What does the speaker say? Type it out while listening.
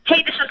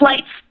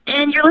Lights,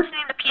 and you're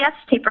listening to PS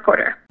Tape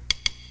Recorder.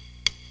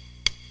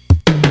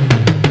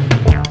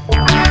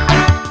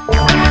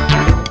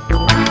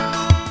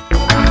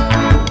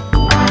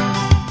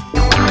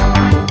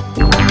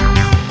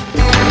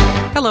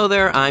 Hello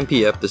there, I'm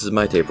PF, this is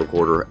my tape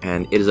recorder,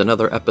 and it is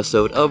another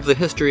episode of the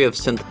History of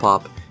Synth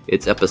Pop.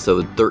 It's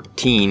episode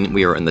 13.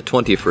 We are in the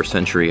 21st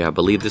century. I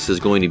believe this is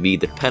going to be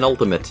the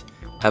penultimate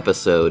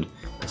episode,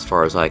 as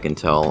far as I can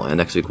tell. And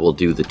next week we'll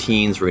do the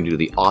teens, we're going to do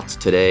the aughts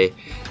today.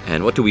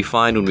 And what do we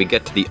find when we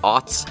get to the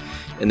aughts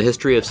in the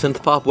history of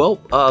synth pop? Well,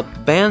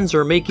 bands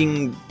are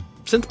making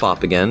synth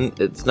pop again.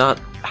 It's not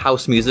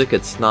house music,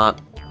 it's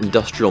not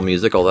industrial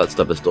music, all that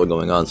stuff is still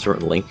going on,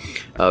 certainly.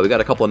 We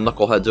got a couple of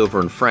knuckleheads over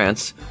in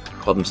France,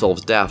 call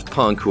themselves Daft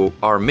Punk, who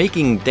are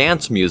making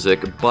dance music,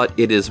 but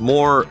it is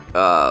more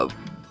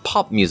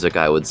pop music,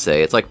 I would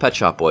say. It's like Pet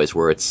Shop Boys,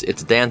 where it's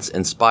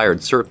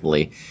dance-inspired,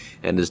 certainly,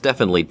 and is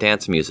definitely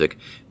dance music,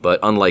 but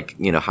unlike,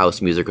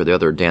 house music or the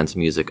other dance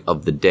music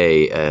of the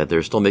day,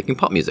 they're still making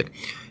pop music.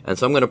 And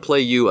so I'm going to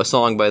play you a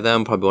song by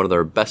them, probably one of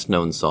their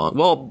best-known songs.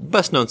 Well,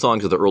 best-known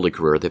songs of their early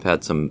career. They've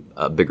had some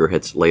bigger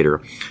hits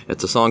later.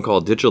 It's a song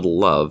called Digital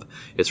Love.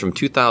 It's from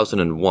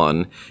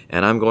 2001,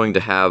 and I'm going to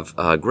have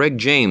Greg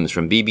James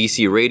from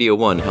BBC Radio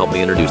 1 help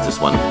me introduce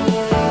this one.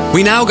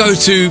 We now go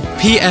to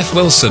P.F.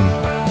 Wilson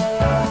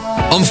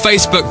on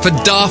Facebook for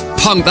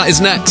Daft Punk. That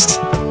is next.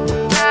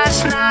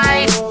 Last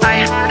night I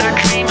had a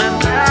dream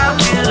about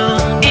you.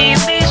 In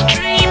this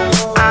dream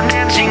I'm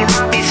dancing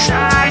right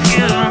beside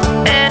you,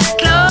 and it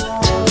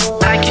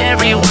looked like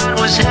everyone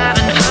was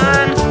having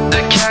fun.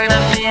 The kind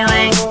of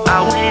feeling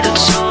I waited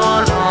so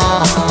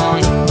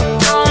long.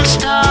 Don't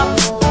stop,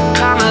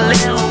 come a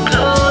little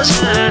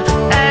closer.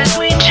 As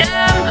we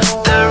jam,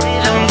 the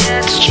rhythm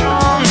gets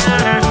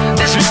stronger.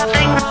 There's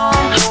nothing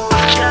wrong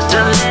with just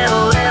a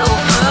little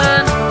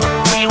fun.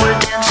 We were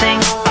dancing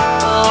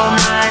all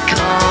night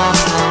long.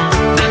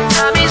 The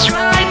time is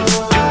right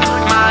to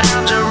put my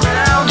arms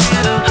around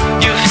you.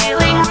 You're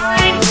feeling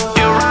right,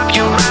 you wrap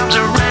your arms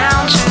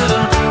around you.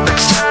 But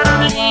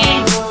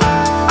suddenly,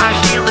 I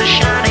feel the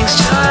shining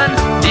sun.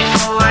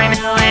 Before I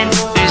knew it,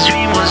 this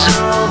dream was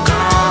all gone.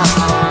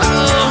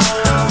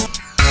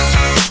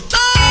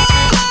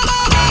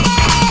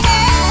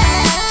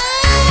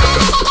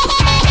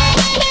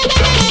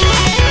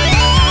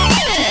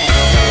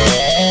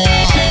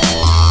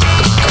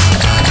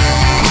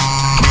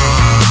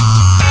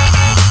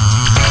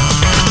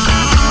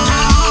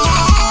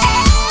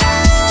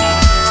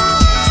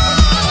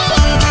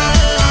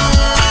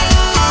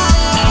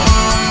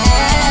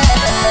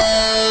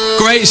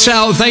 Great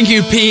shout. Thank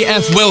you,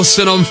 P.F.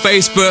 Wilson on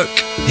Facebook.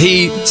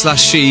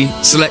 He/she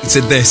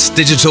selected this,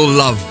 Digital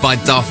Love by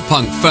Daft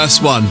Punk.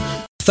 First one.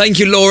 Thank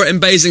you, Laura in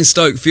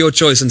Basingstoke, for your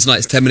choice in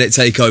tonight's 10-minute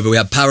takeover. We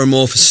had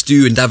Paramore for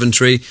Stu in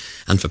Daventry,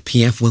 and for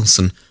P.F.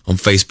 Wilson on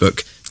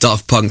Facebook,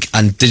 Daft Punk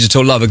and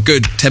Digital Love. A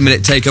good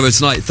 10-minute takeover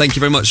tonight. Thank you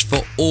very much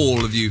for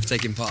all of you for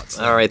taking part.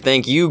 All right,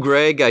 thank you,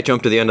 Greg. I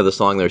jumped to the end of the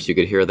song there so you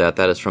could hear that.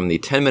 That is from the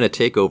 10-minute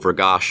takeover,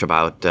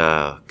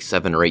 about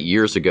 7 or 8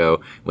 years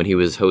ago when he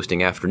was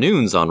hosting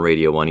afternoons on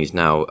Radio 1. He's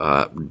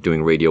now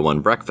doing Radio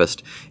 1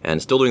 Breakfast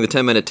and still doing the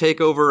 10-minute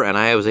takeover, and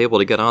I was able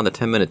to get on the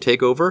 10-minute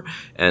takeover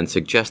and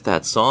suggest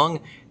that song.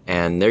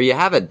 And there you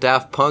have it,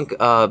 Daft Punk.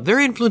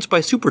 Very influenced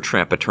by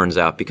Supertramp, it turns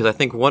out, because I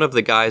think one of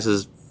the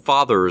guys'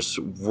 fathers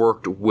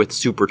worked with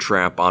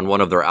Supertramp on one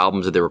of their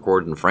albums that they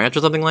recorded in France or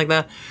something like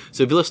that.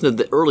 So if you listen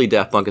to the early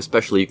Daft Punk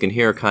especially, you can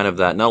hear kind of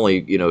that, not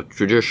only,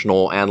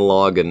 traditional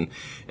analog and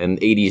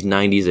 80s,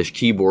 90s-ish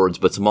keyboards,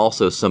 but some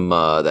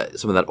of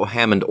that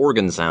Hammond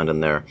organ sound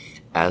in there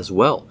as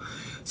well.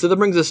 So that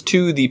brings us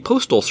to the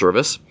Postal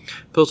Service.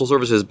 Postal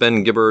Service is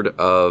Ben Gibbard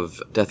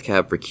of Death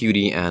Cab for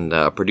Cutie and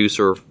a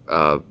producer,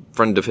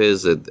 friend of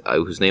his,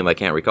 whose name I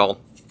can't recall.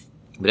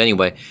 But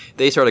anyway,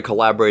 they started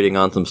collaborating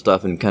on some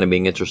stuff and kind of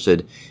being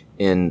interested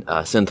in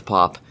synth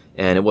pop,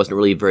 and it wasn't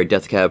really very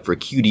Death Cab for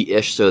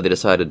Cutie-ish, so they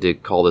decided to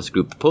call this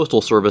group the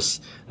Postal Service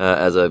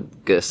as a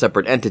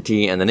separate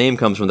entity, and the name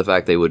comes from the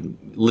fact they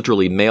would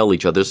literally mail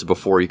each other. This is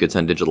before you could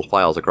send digital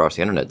files across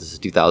the internet. This is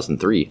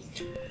 2003.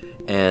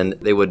 And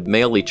they would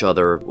mail each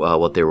other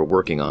what they were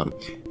working on,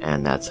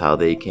 and that's how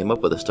they came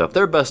up with the stuff.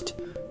 Their best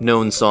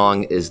known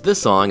song is this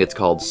song. It's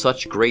called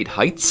Such Great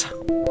Heights.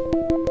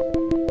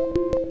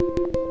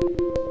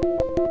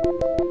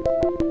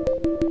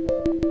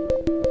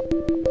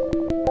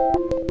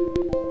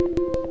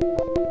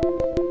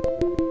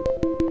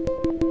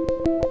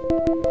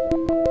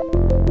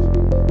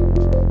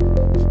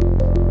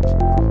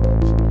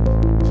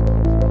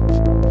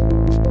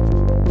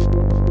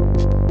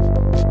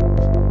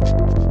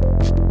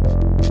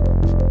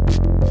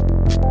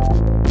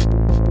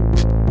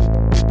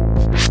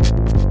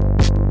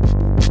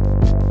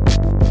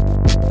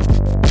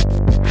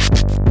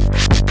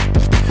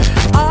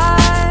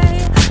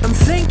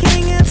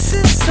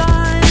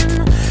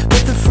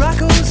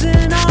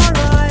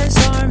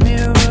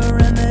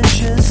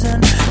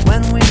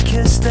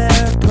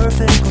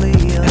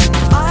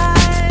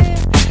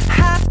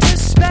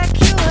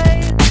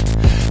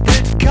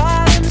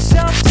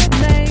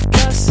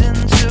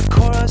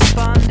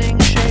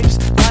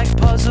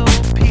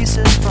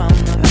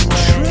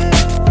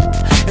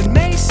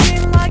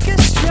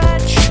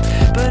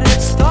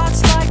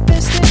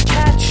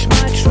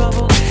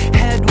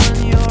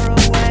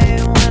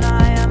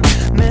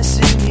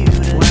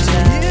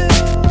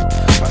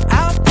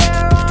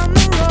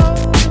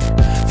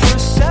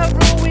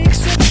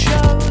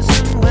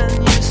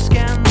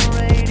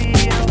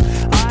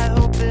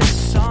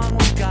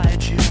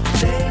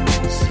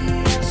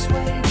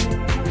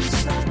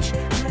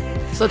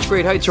 Such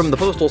Great Heights from the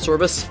Postal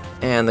Service,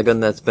 and the gun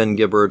that's Ben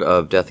Gibbard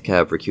of Death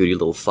Cab for Cutie,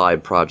 little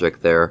side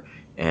project there,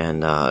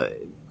 and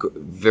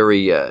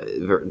very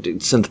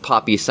synth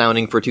poppy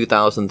sounding for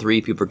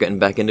 2003. People are getting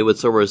back into it.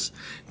 So is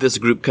this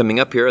group coming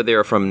up here. They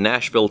are from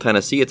Nashville,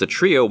 Tennessee. It's a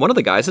trio. One of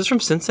the guys is from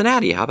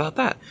Cincinnati. How about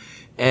that?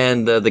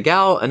 And the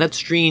gal, Annette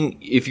Streen,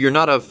 if you're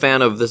not a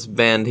fan of this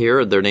band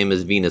here, their name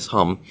is Venus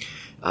Hum.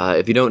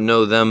 If you don't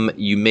know them,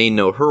 you may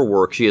know her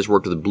work. She has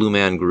worked with the Blue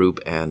Man Group,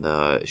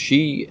 and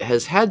she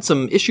has had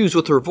some issues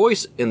with her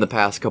voice in the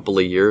past couple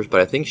of years,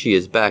 but I think she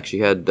is back. She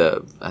had,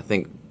 I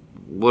think,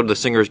 what do the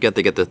singers get?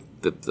 They get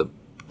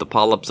the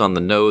polyps on the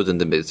nose,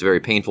 and it's very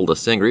painful to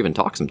sing or even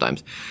talk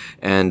sometimes.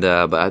 And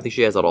but I think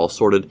she has that all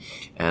sorted,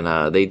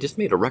 and they just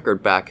made a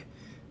record back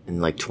in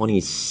like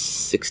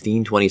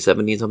 2016,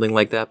 2017, something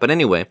like that. But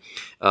anyway,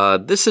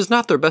 this is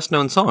not their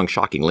best-known song,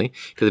 shockingly,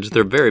 because it's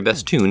their very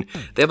best tune.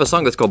 They have a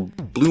song that's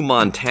called Blue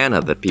Montana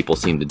that people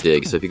seem to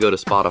dig. So if you go to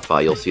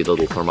Spotify, you'll see the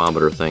little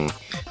thermometer thing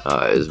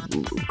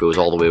goes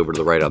all the way over to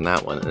the right on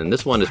that one. And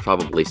this one is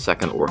probably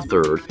second or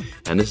third.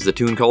 And this is a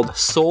tune called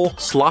Soul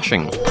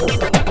Sloshing.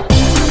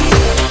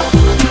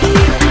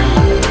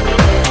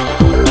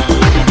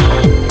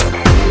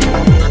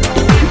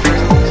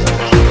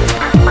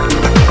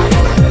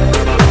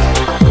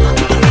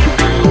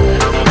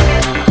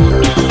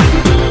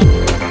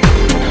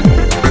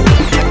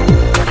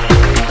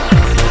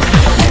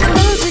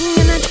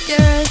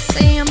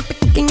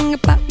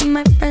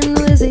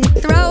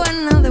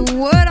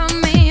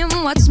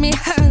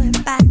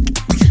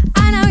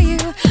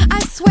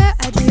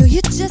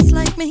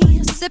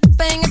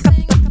 Sipping a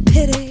cup of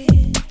pity.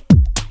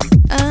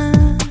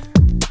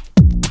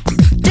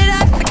 Did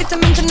I forget to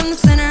mention I'm the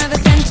center of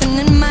attention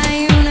in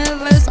my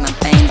universe? My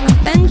pain's my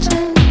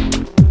pension.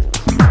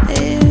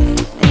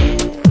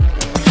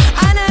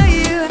 I know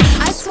you,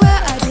 I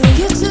swear I do.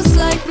 You're just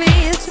like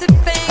me,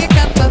 sipping a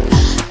cup of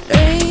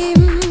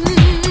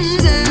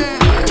dreams.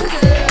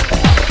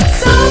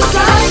 So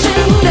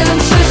sliding, don't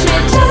push me,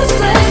 just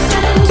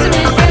listen to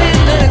me, pretty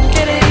little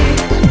kitty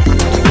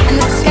in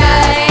the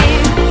sky.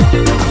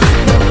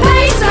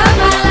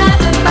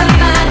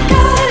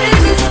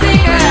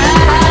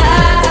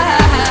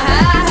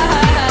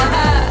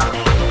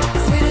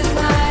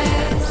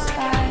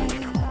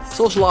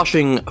 Soul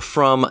Sloshing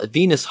from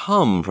Venus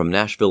Hum from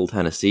Nashville,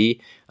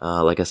 Tennessee.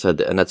 Like I said,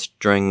 Annette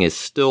Streen is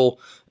still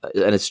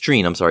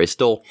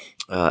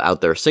out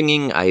there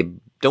singing. I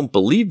don't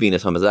believe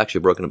Venus Hum has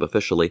actually broken up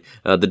officially.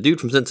 The dude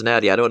from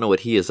Cincinnati, I don't know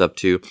what he is up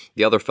to.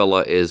 The other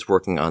fella is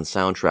working on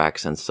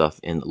soundtracks and stuff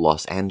in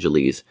Los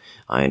Angeles,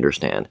 I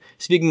understand.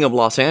 Speaking of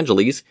Los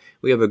Angeles,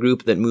 we have a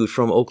group that moved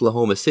from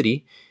Oklahoma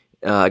City.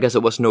 I guess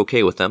it wasn't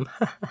okay with them,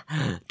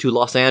 to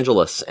Los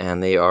Angeles,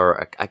 and they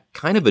are a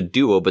kind of a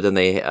duo, but then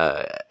they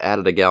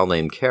added a gal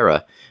named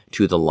Kara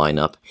to the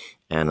lineup,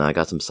 and I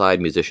got some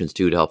side musicians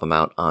too to help them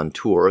out on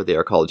tour. They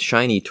are called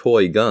Shiny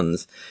Toy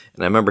Guns,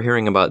 and I remember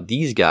hearing about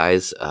these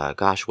guys,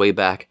 way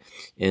back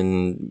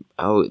in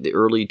the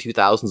early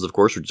 2000s, of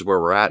course, which is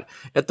where we're at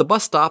the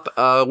bus stop,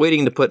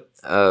 waiting to put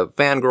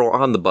Fangirl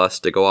on the bus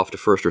to go off to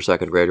first or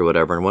second grade or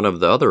whatever. And one of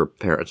the other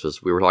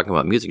parents we were talking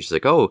about music. She's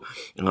like, "Oh,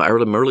 I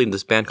heard them early in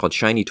this band called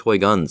Shiny Toy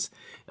Guns,"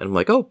 and I'm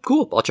like, "Oh,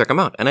 cool, I'll check them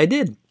out," and I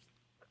did.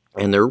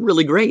 And they're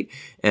really great.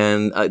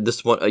 And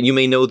this one, you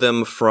may know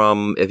them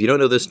from, if you don't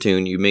know this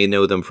tune, you may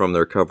know them from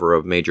their cover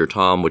of Major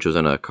Tom, which was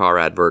in a car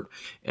advert.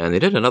 And they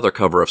did another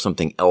cover of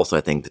something else, I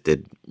think, that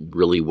did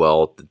really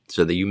well.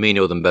 So that you may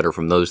know them better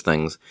from those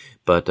things.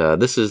 But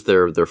this is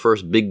their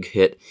first big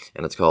hit,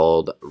 and it's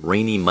called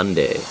Rainy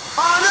Monday.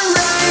 On a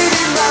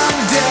rainy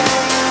Monday,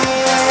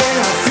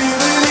 I feel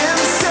it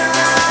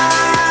inside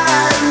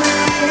me.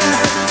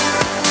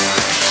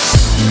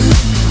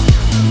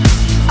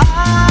 I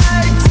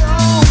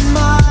don't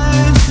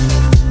mind.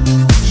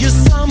 You're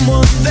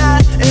someone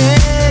that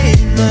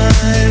ain't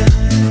mine,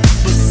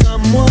 but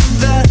someone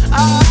that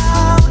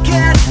I'll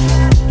get.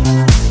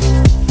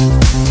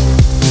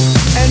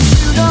 And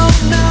you don't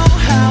know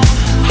how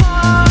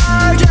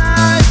hard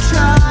I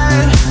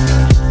tried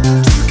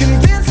to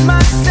convince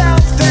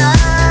myself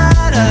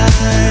that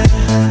I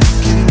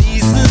can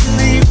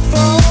easily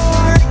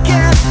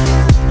forget.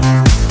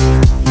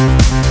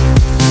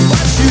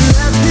 But you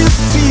left this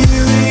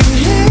feeling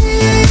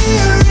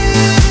here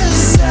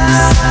inside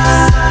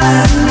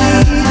me,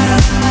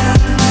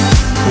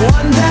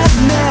 one that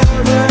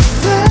never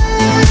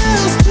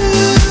fails to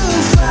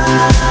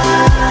find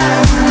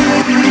me.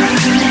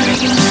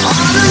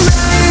 On a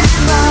rainy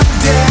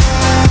Monday,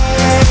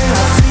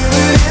 I feel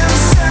it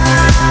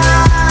inside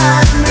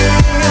me,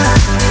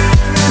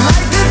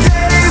 like the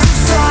days of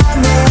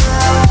summer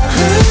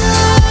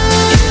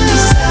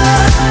inside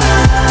me.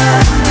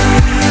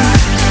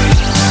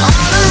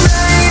 On a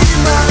rainy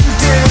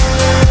Monday,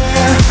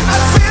 I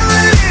feel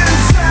it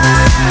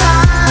inside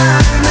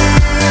me,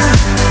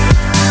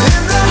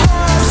 in the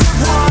hopes of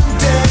one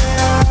day.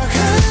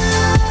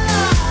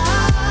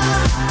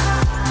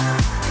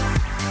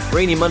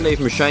 Rainy Monday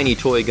from Shiny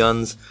Toy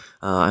Guns.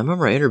 I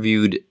remember I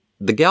interviewed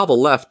the gal that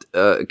left,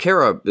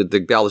 Kara, the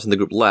gal that's in the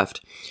group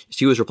left,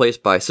 she was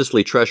replaced by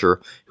Cicely Treasure,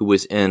 who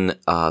was in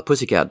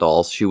Pussycat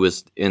Dolls. She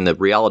was in the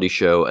reality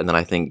show, and then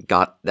I think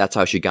that's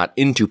how she got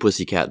into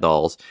Pussycat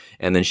Dolls.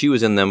 And then she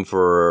was in them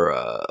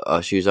for,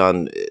 she was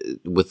on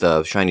with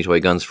Shiny Toy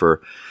Guns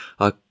for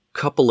a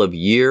couple of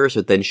years,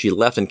 but then she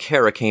left and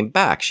Kara came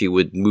back. She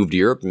would move to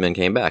Europe and then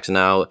came back. So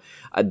now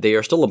they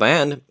are still a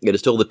band. It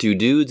is still the two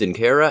dudes and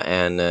Kara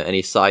and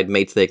any side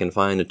mates they can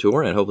find to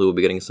tour, and hopefully we'll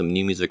be getting some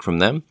new music from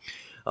them.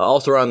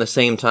 Also around the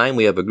same time,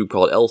 we have a group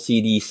called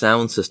LCD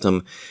Sound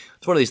System.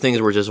 It's one of these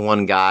things where just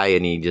one guy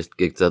and he just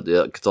gets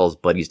all his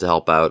buddies to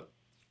help out.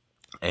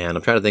 And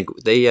I'm trying to think,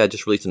 they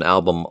just released an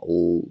album,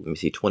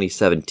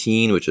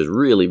 2017, which is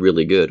really,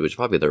 really good, which is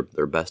probably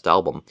their best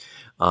album.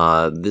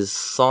 This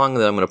song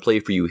that I'm going to play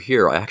for you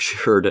here, I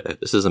actually heard,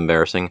 this is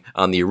embarrassing,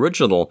 on the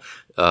original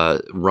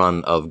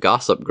run of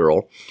Gossip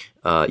Girl.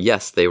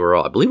 Yes, they were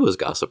all, I believe it was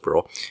Gossip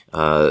Girl.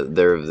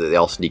 They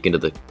all sneak into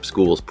the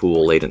school's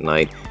pool late at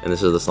night, and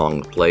this is the song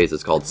that plays.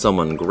 It's called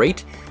Someone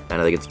Great, and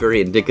I think it's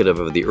very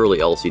indicative of the early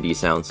LCD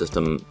Sound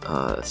System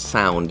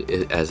sound,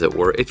 as it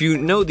were. If you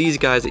know these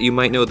guys, you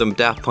might know them.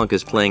 Daft Punk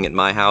is playing at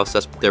my house.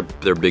 That's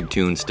their big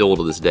tune still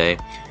to this day.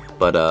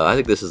 But I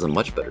think this is a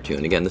much better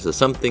tune. Again, this is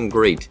Something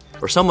Great,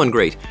 or Someone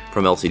Great,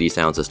 from LCD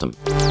Sound System.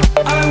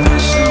 I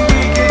wish that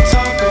we could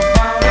talk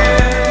about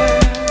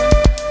it,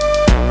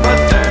 but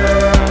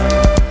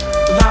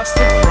that's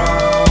the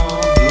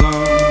problem.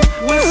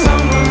 With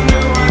someone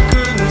new, I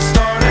couldn't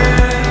start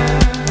it.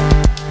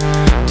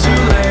 Too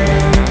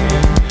late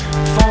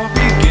for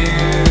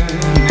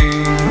beginnings.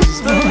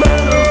 The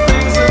little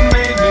things that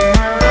made me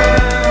nervous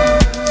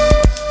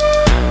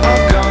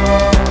are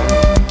gone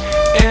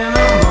in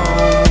a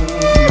moment.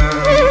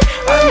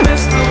 I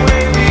miss the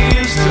way we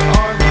used to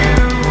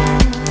argue.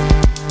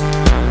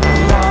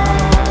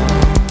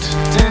 Locked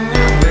in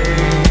your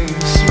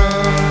basement.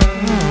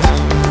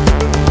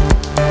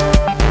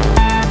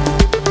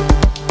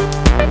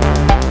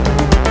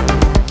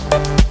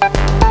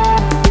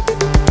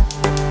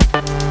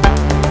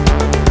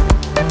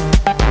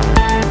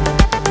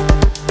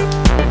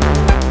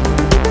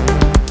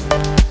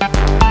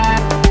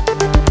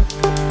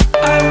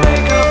 I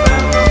wake up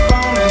and the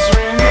phone is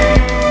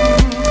ringing.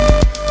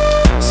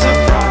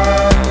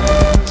 Surprised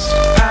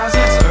as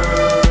it's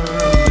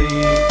early,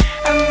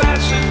 and that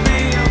should be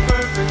a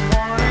perfect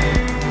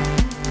morning.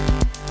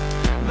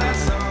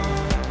 That's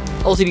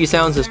all. LCD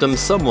Sound System,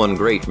 Someone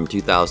Great, from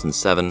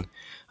 2007.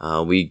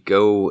 We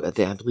go, I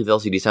believe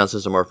LCD Sound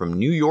System are from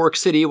New York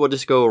City. We'll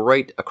just go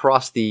right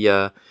across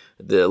the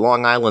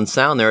Long Island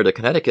Sound there to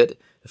Connecticut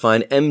to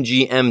find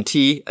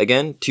MGMT.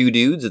 Again, two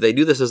dudes. They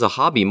do this as a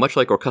hobby, much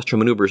like Orchestral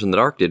Maneuvers in the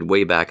Dark did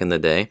way back in the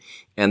day.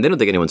 And they don't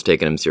think anyone's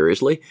taking them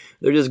seriously.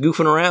 They're just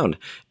goofing around.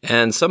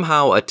 And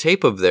somehow a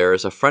tape of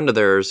theirs, a friend of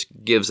theirs,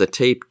 gives a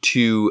tape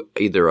to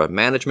either a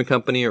management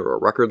company or a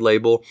record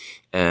label,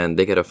 and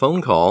they get a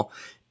phone call.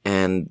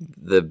 And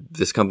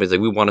this company's like,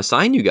 we want to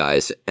sign you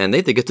guys. And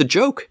they think it's a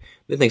joke.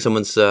 They think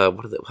someone's, how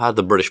do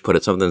the British put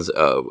it? Something's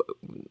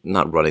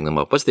not running them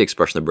up. What's the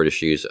expression the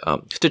British use?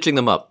 Stitching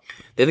them up.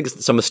 They think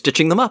someone's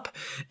stitching them up.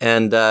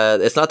 And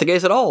it's not the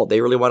case at all.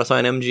 They really want to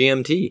sign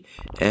MGMT.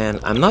 And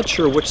I'm not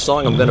sure which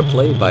song I'm going to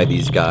play by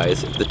these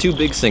guys. The two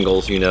big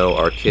singles, you know,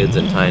 are Kids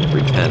and Time to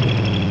Pretend.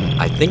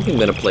 I think I'm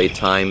going to play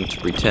Time to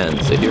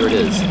Pretend. So here it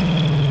is.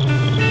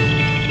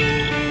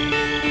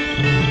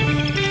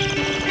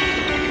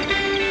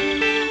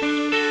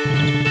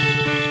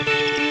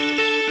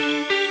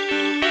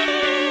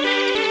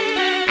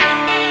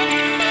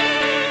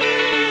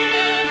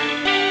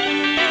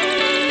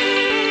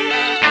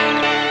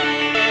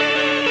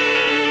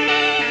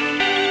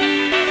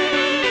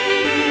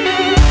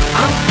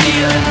 I'm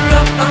feeling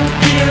rough, I'm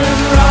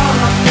feeling raw,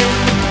 I'm in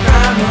the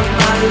prime of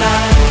my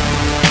life.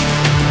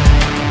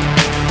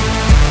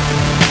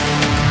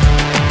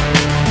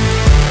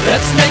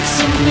 Let's make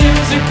some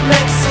music,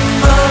 make some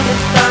money,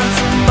 find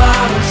some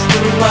bottles to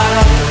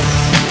wise.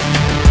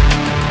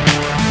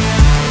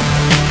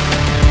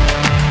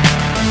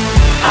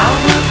 I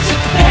will to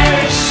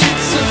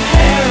parachutes of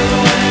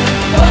heroin,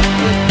 fuck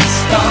with the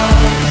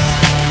stars.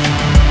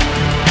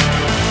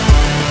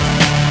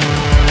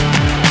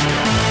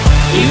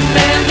 You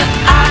man the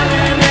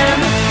iron and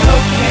the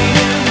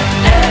cocaine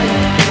and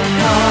the elegant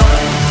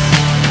cars.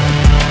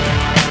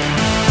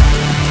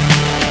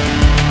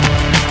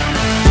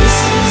 This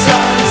is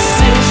our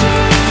decision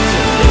to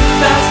live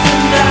fast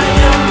and die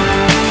young.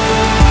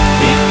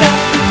 We've got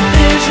the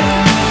vision,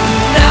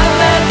 now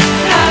let's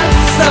have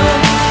some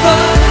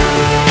fun.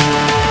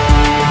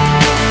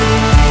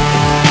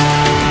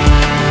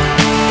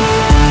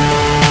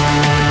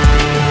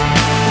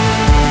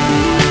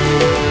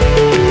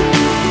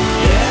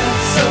 Yeah,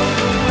 it's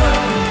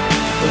overwhelming,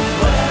 but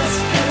what else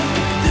can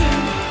we do?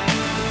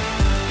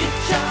 Get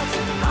jobs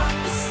and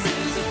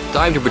offices and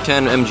Time to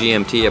Pretend,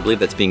 MGMT. I believe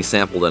that's being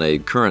sampled in a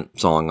current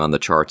song on the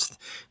charts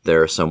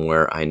there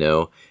somewhere, I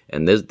know.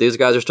 And these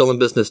guys are still in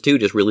business too,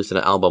 just released an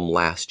album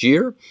last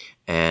year.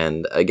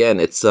 And again,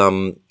 it's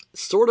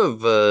sort of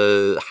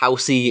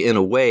housey in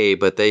a way,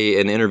 but they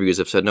in interviews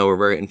have said no, we're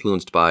very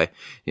influenced by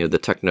the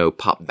techno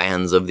pop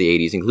bands of the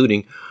 80s,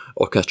 including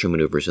Orchestra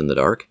Maneuvers in the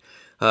Dark.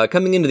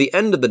 Coming into the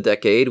end of the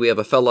decade, we have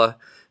a fella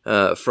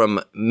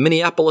from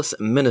Minneapolis,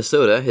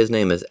 Minnesota. His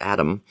name is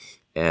Adam.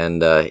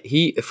 And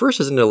he first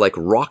is into like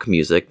rock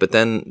music, but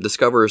then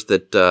discovers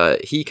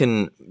that he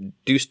can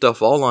do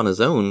stuff all on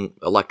his own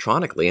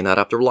electronically and not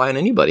have to rely on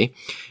anybody.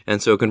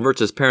 And so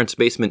converts his parents'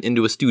 basement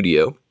into a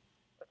studio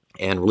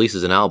and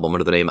releases an album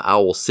under the name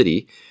Owl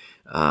City.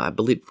 I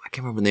can't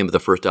remember the name of the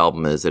first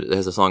album is. It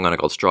has a song on it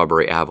called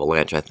Strawberry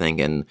Avalanche, I think.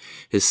 And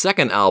his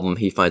second album,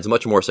 he finds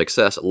much more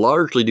success,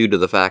 largely due to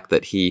the fact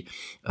that he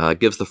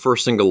gives the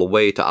first single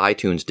away to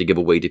iTunes to give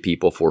away to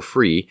people for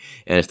free.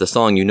 And it's the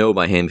song you know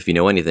by him, if you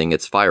know anything.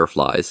 It's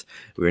Fireflies.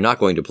 We're not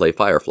going to play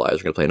Fireflies.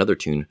 We're going to play another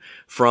tune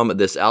from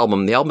this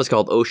album. The album is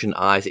called Ocean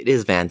Eyes. It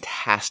is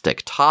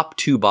fantastic. Top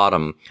to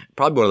bottom.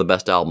 Probably one of the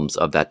best albums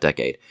of that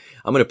decade.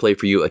 I'm going to play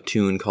for you a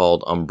tune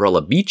called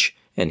Umbrella Beach.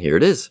 And here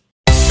it is.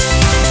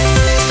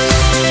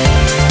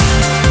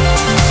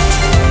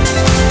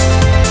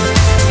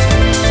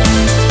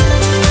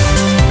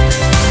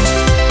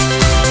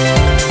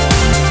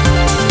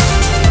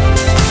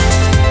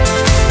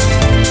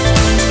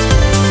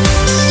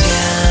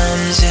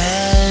 Stems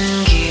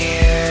and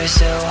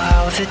gears, oh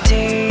how the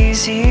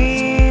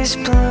daisies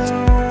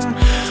bloom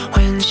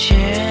when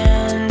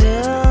chandeliers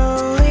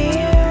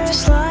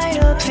light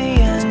up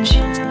the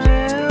engine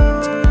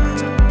room.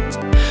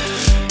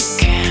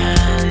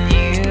 Can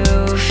you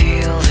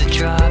feel the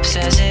drops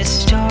as it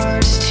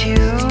starts to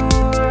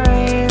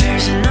rain?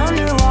 There's an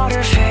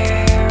underwater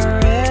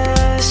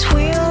Ferris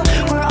wheel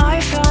where I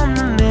found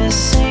the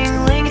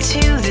missing link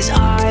to this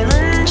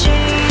island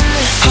chain.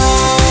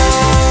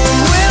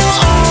 Home will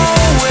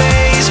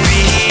always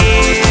be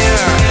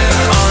here,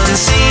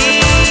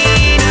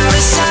 unseen out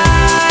of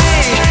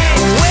sight,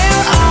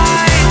 where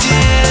I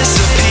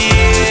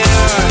disappear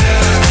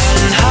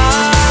and hide.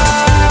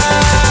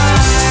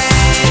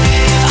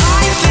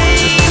 I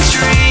think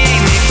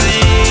dreamy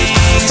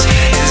things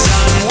as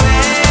I'm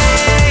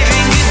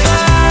waving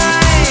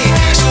goodbye,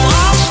 so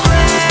I'll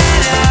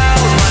spread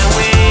out my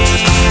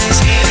wings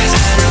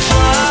and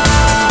fly.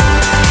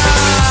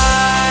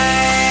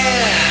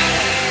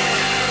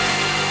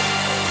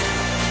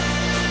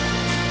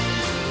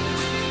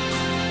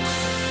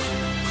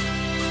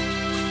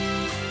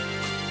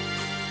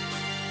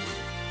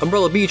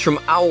 Umbrella Beach from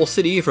Owl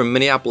City from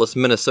Minneapolis,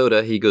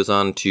 Minnesota. He goes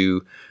on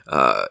to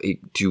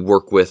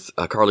work with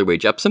Carly Rae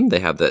Jepsen.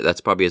 They have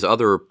that's probably his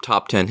other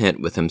top 10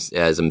 hit with him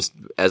as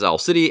Owl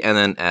City, and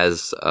then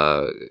as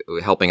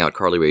helping out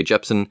Carly Rae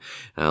Jepsen,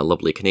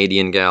 lovely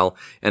Canadian gal.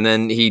 And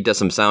then he does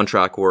some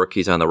soundtrack work.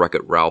 He's on the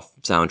Wreck-It Ralph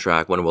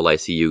soundtrack. When Will I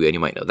See You? And you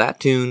might know that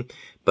tune.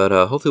 But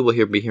hopefully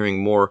we'll be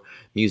hearing more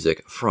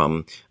music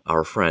from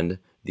our friend,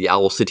 the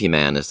Owl City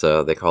Man, as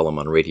they call him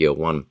on Radio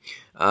 1.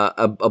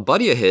 A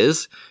buddy of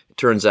his,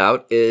 turns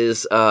out,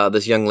 is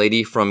this young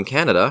lady from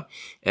Canada.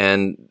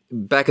 And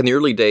back in the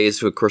early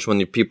days, of course,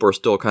 when people are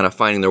still kind of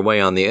finding their way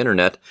on the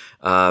internet,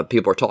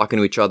 people are talking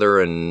to each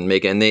other and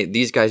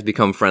these guys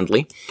become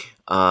friendly.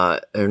 Her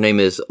name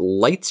is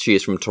Lights. She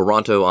is from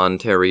Toronto,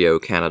 Ontario,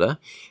 Canada.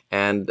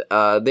 And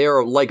they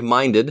are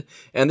like-minded,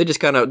 and they just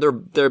kind of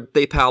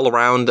they pal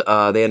around.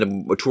 They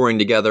end up touring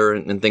together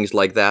and things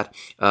like that.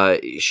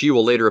 She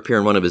will later appear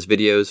in one of his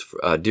videos,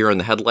 Deer in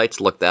the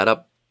Headlights. Look that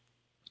up.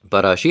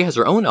 But she has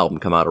her own album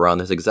come out around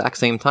this exact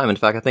same time. In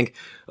fact, I think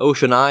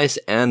Ocean Eyes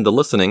and The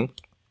Listening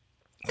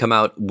come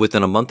out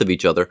within a month of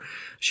each other.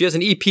 She has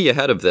an EP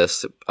ahead of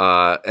this,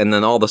 and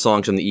then all the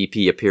songs from the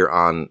EP appear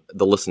on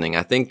The Listening.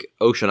 I think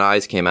Ocean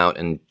Eyes came out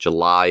in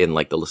July, and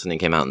The Listening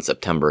came out in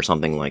September or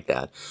something like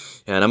that.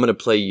 And I'm going to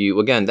play you,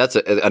 again, that's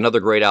another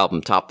great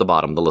album, top to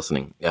bottom, The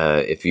Listening.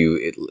 If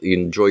you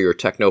enjoy your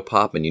techno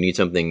pop and you need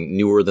something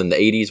newer than the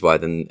 80s, why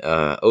then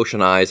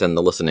Ocean Eyes and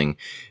The Listening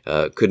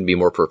couldn't be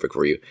more perfect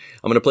for you.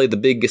 I'm going to play the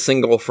big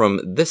single from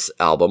this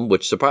album,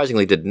 which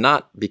surprisingly did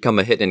not become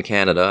a hit in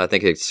Canada. I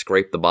think it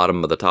scraped the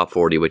bottom of the top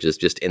 40, which is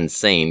just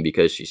insane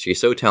because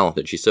she's so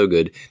talented, she's so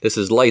good. This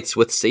is Lights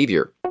with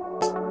Savior.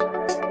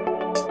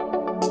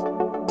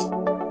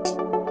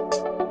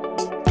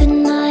 The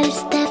night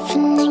is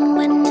deafening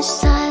when the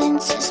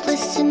silence is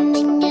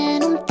listening,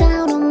 and I'm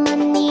down on my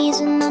knees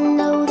and I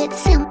know that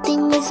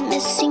something is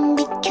missing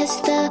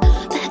because the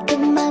back of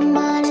my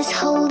mind is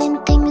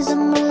holding things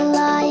I'm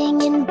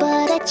relying in,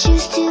 but I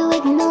choose to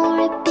ignore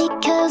it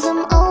because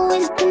I'm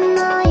always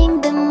denying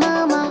them.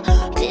 I'm a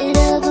bit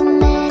of a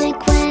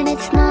manic when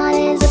it's not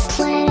as a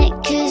planet,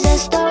 cause I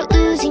start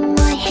losing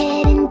my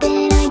head and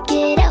then I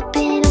get up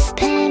in a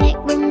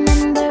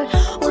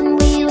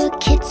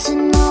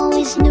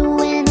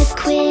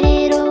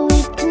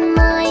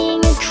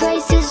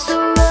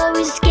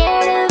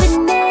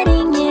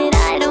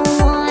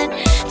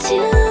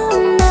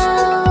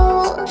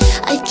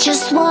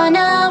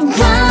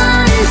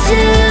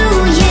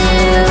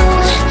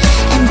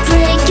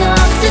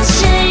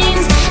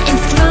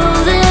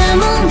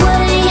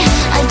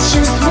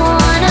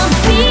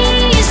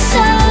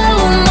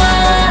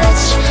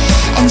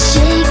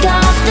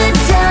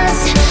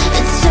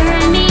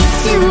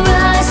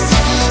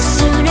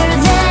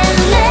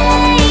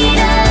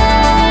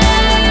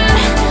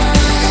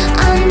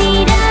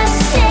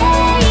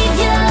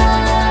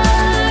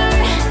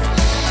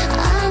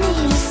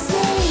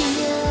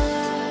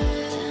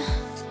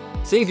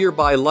Savior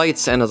by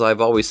Lights, and as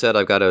I've always said,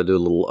 I've got to do a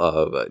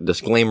little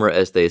disclaimer,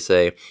 as they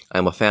say.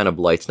 I'm a fan of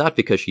Lights, not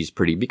because she's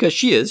pretty, because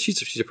she is.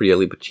 She's a pretty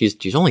ugly, but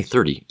she's only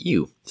 30.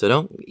 So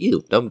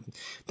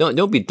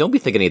don't be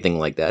thinking anything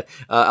like that.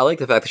 I like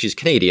the fact that she's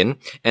Canadian,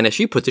 and as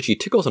she puts it, she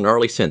tickles an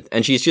early synth,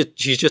 and she's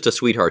just a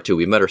sweetheart too.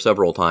 We've met her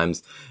several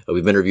times.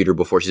 We've interviewed her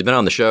before. She's been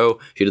on the show.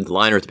 She did the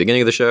liner at the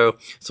beginning of the show.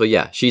 So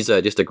yeah, she's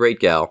just a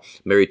great gal.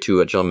 Married to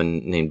a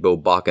gentleman named Bo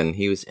Bakken.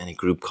 He was in a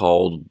group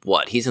called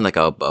what? He's in like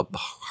a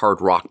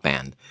hard rock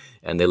band,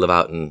 and they live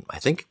out in, I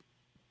think,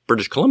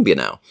 British Columbia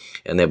now,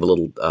 and they have a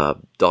little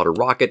daughter,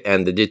 Rocket,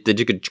 and they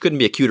couldn't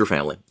be a cuter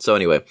family. So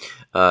anyway,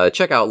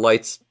 check out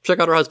Lights. Check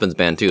out her husband's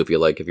band too, if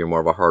you're more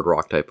of a hard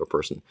rock type of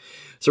person.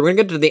 So we're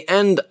gonna get to the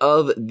end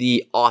of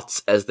the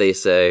aughts, as they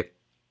say,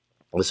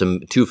 with some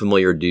two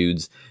familiar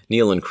dudes,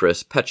 Neil and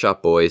Chris, Pet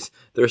Shop Boys.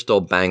 They're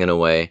still banging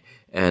away,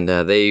 and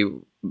they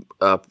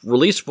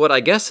released what I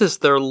guess is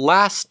their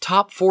last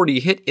top 40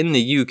 hit in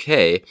the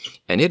UK,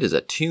 and it is a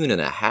tune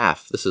and a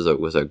half. This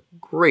was a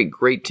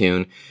great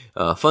tune.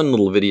 Fun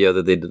little video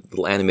that they did,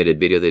 little animated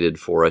video they did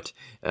for it.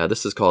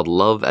 This is called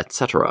Love,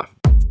 Etc.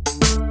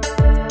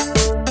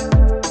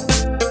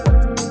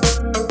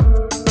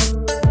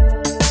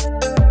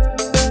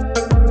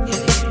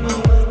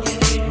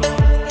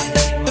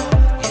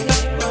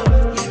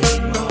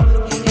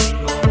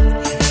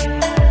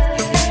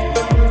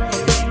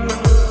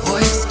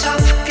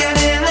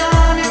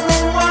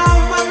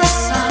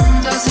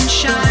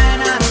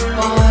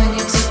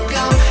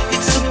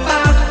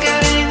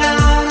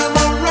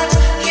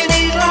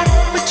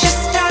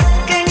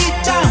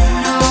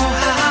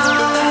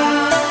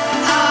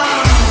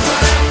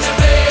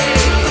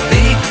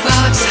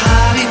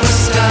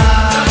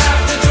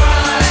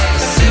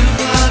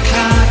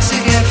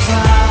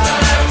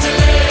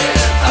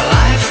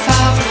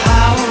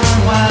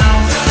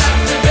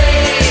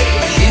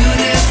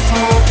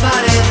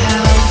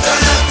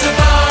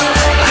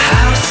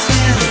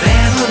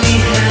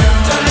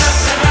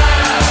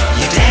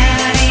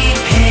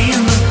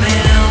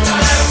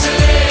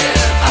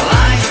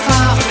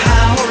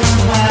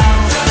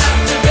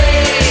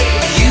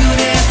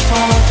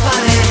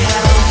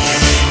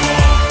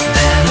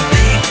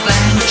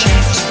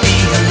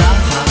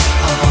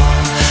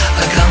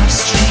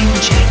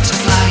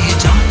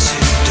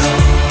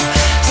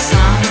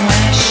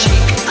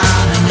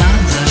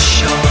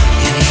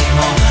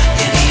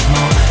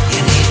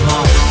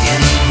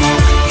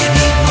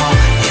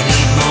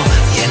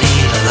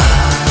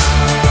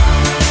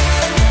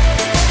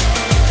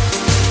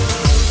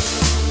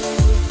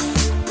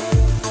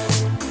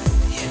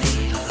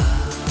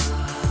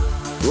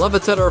 Love,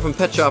 Etc. from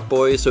Pet Shop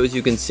Boys. So as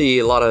you can see,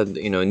 a lot of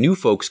new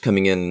folks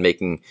coming in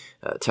making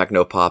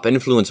techno pop,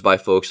 influenced by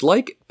folks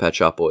like Pet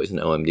Shop Boys and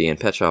OMD. And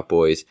Pet Shop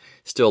Boys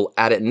still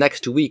at it.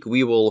 Next week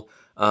we will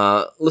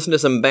listen to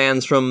some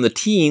bands from the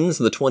teens,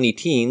 the 20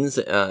 teens,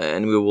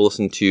 and we will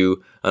listen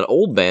to an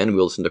old band.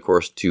 We'll listen, of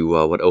course,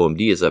 to what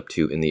OMD is up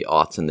to in the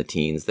aughts and the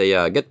teens. They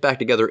get back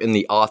together in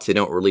the aughts. They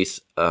don't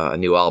release a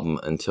new album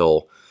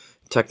until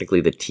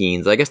technically the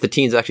teens. I guess the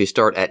teens actually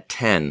start at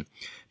 10.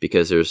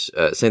 Because there's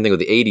same thing with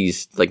the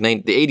 80s, the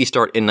 80s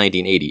start in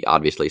 1980,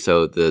 obviously.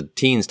 So the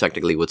teens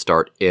technically would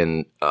start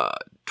in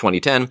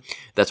 2010.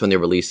 That's when they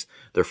release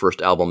their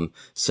first album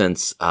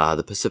since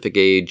the Pacific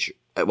Age,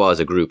 well, as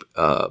a group.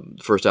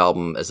 First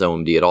album as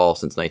OMD at all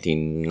since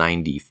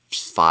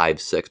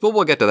 1995-6. But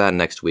we'll get to that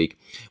next week.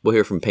 We'll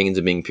hear from Pains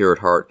of Being Pure at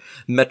Heart,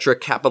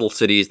 Metric, Capital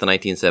Cities, the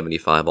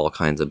 1975, all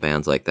kinds of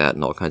bands like that,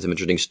 and all kinds of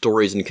interesting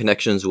stories and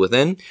connections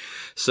within.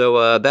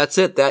 So that's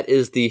it. That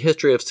is the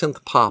history of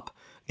synth pop.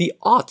 The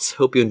aughts.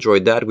 Hope you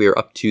enjoyed that. We are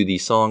up to the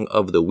song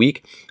of the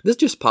week. This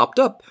just popped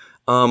up.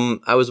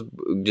 I was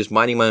just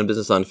minding my own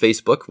business on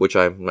Facebook, which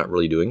I'm not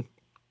really doing.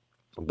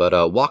 But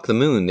Walk the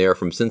Moon, they're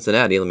from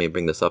Cincinnati. Let me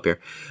bring this up here.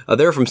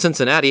 They're from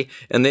Cincinnati,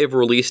 and they've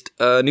released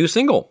a new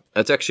single.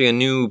 It's actually a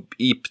new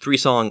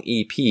 3-song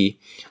EP.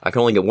 I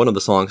can only get one of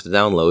the songs to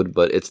download,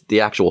 but it's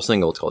the actual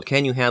single. It's called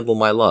Can You Handle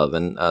My Love?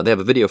 And they have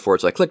a video for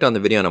it, so I clicked on the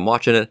video, and I'm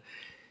watching it.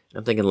 And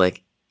I'm thinking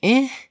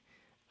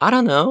I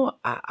don't know.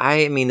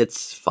 I mean,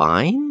 it's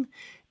fine.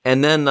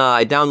 And then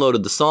I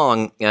downloaded the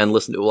song and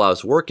listened to it while I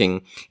was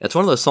working. It's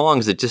one of those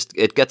songs that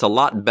it gets a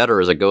lot better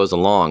as it goes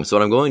along. So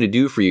what I'm going to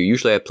do for you,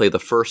 usually I play the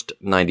first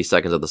 90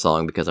 seconds of the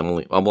song because I'm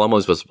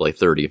only supposed to play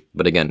 30.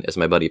 But again, as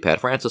my buddy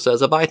Pat Francis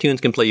says, if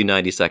iTunes can play you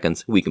 90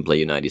 seconds, we can play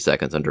you 90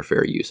 seconds under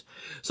fair use.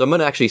 So I'm going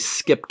to actually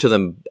skip to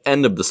the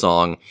end of the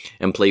song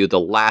and play you the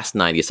last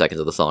 90 seconds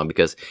of the song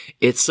because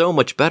it's so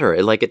much better.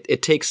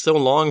 It takes so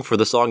long for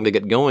the song to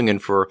get going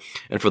and for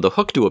the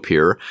hook to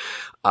appear.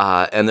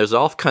 And there's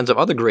all kinds of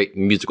other great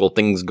musical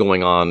things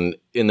going on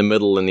in the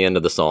middle and the end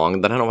of the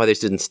song that I don't know why they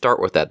didn't start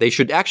with that. They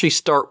should actually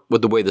start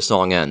with the way the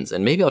song ends,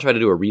 and maybe I'll try to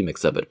do a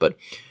remix of it, but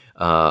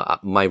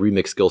my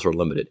remix skills are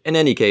limited. In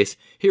any case,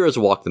 here is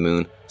Walk the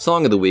Moon,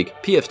 Song of the Week,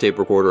 PF's Tape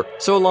Recorder.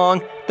 So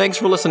long, thanks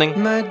for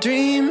listening. My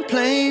dream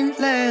plane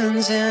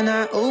lands and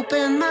I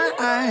open my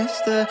eyes.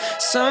 The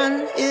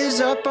sun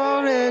is up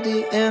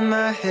already and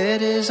my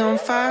head is on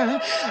fire.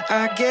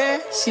 I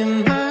guess you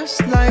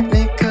must like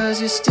me 'cause 'cause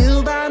you're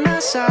still by my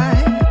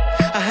side.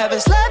 I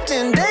haven't slept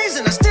in days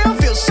and I still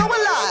feel so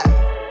alive.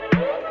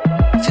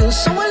 Feel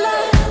so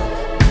alive.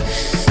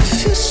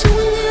 Feel so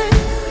alive.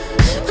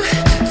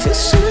 Feel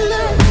so